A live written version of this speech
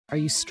Are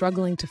you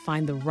struggling to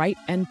find the right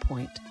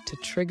endpoint to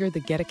trigger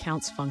the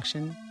getAccounts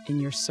function in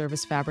your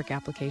Service Fabric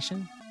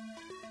application?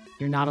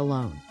 You're not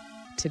alone.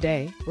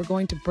 Today, we're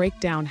going to break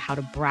down how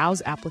to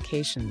browse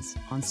applications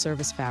on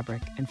Service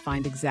Fabric and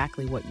find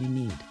exactly what you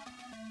need.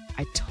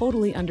 I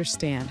totally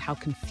understand how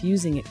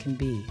confusing it can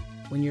be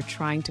when you're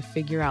trying to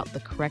figure out the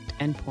correct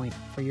endpoint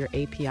for your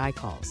API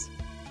calls.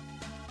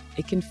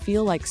 It can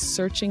feel like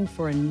searching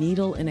for a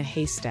needle in a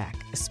haystack,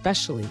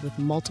 especially with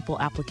multiple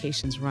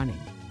applications running.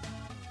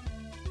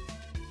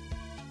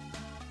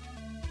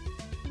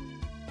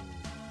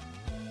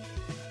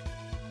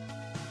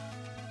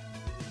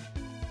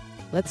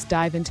 Let's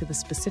dive into the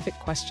specific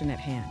question at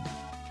hand.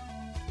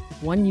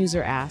 One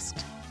user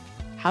asked,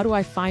 "How do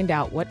I find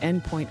out what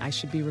endpoint I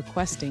should be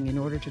requesting in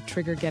order to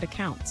trigger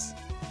getAccounts?"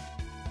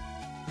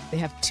 They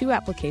have two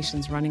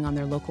applications running on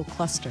their local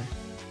cluster,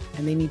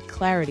 and they need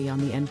clarity on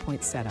the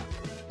endpoint setup.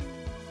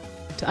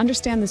 To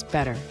understand this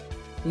better,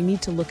 we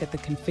need to look at the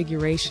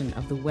configuration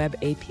of the Web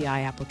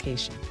API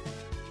application.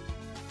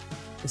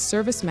 The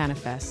service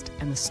manifest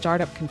and the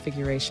startup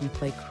configuration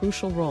play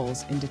crucial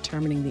roles in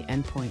determining the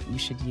endpoint you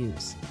should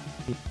use.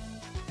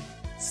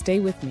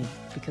 Stay with me,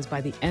 because by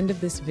the end of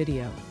this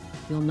video,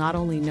 you'll not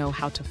only know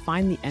how to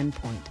find the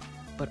endpoint,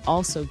 but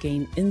also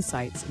gain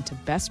insights into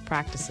best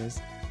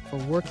practices for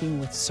working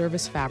with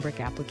Service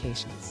Fabric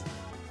applications.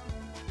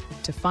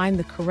 To find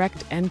the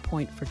correct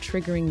endpoint for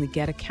triggering the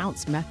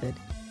getAccounts method,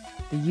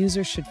 the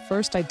user should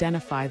first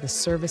identify the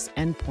service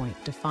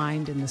endpoint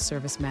defined in the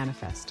service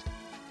manifest.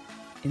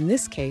 In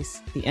this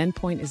case, the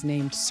endpoint is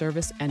named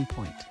Service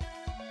Endpoint.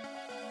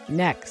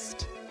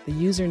 Next, the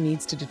user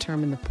needs to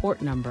determine the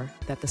port number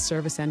that the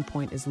service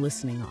endpoint is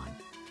listening on.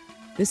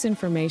 This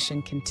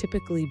information can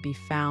typically be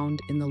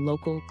found in the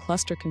local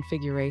cluster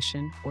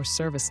configuration or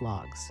service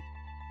logs.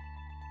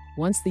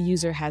 Once the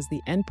user has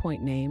the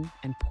endpoint name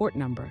and port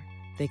number,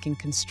 they can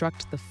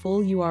construct the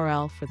full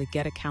URL for the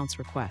getAccounts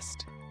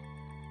request.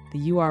 The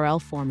URL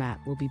format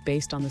will be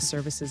based on the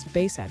service's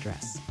base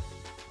address.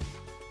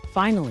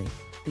 Finally,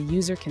 the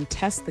user can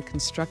test the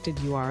constructed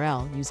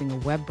URL using a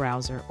web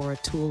browser or a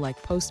tool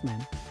like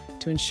Postman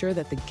to ensure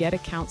that the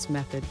getAccounts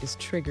method is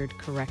triggered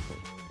correctly.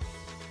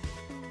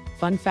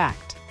 Fun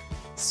fact: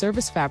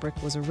 Service Fabric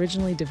was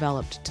originally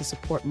developed to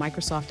support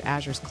Microsoft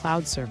Azure's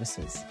cloud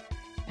services,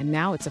 and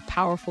now it's a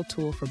powerful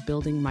tool for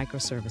building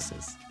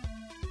microservices.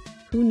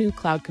 Who knew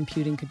cloud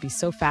computing could be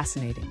so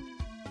fascinating?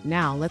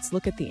 Now let's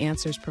look at the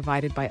answers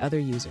provided by other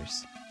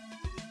users.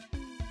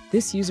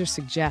 This user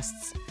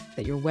suggests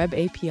that your web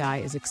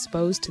API is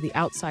exposed to the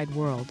outside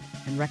world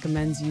and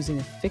recommends using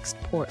a fixed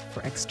port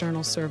for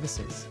external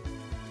services.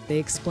 They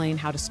explain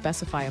how to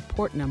specify a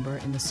port number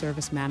in the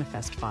service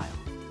manifest file.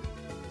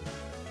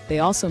 They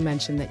also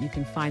mention that you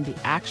can find the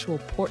actual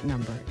port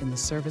number in the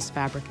Service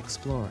Fabric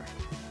Explorer.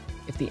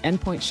 If the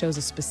endpoint shows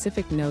a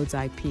specific node's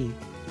IP,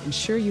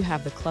 ensure you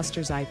have the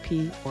cluster's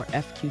IP or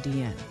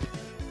FQDN.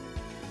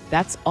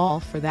 That's all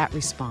for that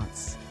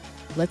response.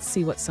 Let's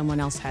see what someone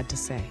else had to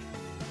say.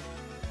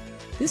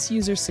 This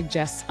user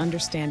suggests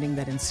understanding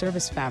that in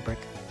Service Fabric,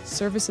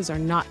 services are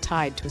not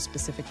tied to a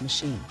specific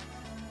machine.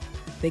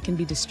 They can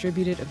be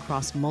distributed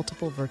across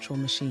multiple virtual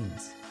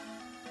machines.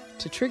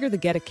 To trigger the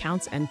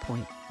getAccounts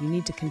endpoint, you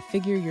need to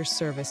configure your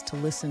service to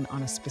listen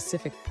on a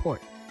specific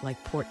port,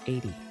 like port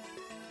 80.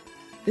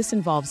 This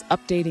involves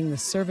updating the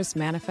service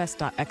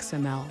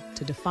manifest.xml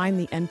to define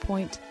the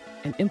endpoint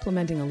and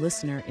implementing a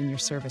listener in your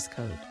service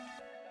code.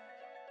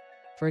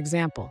 For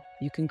example,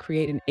 you can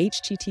create an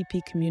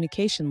HTTP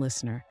communication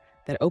listener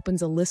that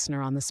opens a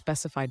listener on the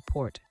specified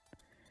port.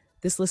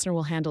 This listener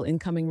will handle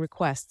incoming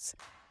requests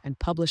and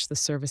publish the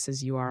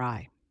service's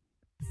URI.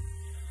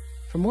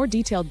 For more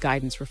detailed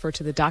guidance, refer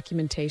to the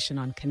documentation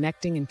on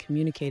connecting and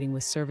communicating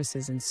with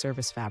services in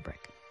Service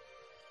Fabric.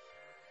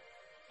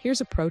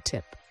 Here's a pro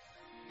tip: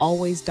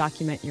 always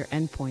document your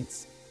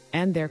endpoints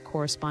and their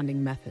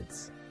corresponding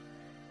methods.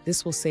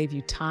 This will save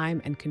you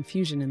time and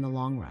confusion in the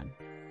long run.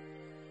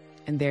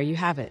 And there you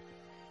have it.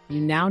 You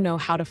now know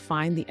how to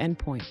find the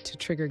endpoint to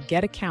trigger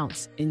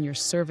getAccounts in your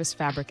Service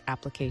Fabric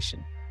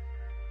application.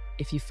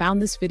 If you found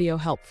this video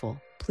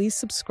helpful, please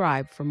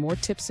subscribe for more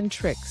tips and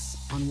tricks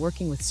on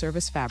working with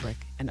Service Fabric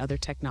and other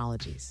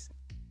technologies.